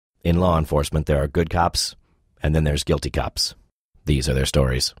In law enforcement, there are good cops, and then there's guilty cops. These are their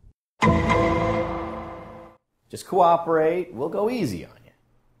stories. Just cooperate. We'll go easy on you.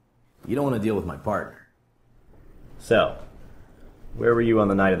 You don't want to deal with my partner. So, where were you on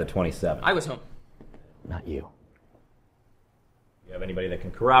the night of the 27th? I was home. Not you. You have anybody that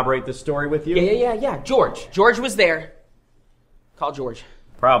can corroborate this story with you? Yeah. George. George was there. Call George.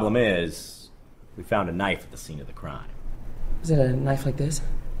 Problem is, we found a knife at the scene of the crime. Is it a knife like this?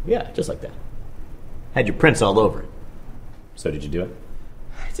 Yeah, just like that. Had your prints all over it. So did you do it?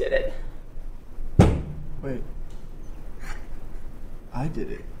 I did it. Wait. I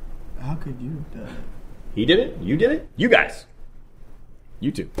did it. How could you have done it? He did it? You did it? You guys.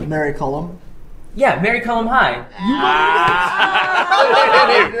 You two. Mary Cullum. Yeah, Mary Cullum High.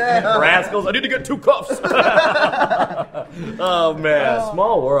 Rascals, I need to get 2 cuffs. Oh, man.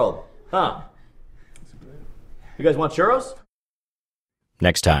 Small world. Huh. You guys want churros?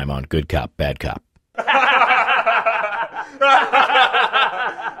 Next time on Good Cop, Bad Cop.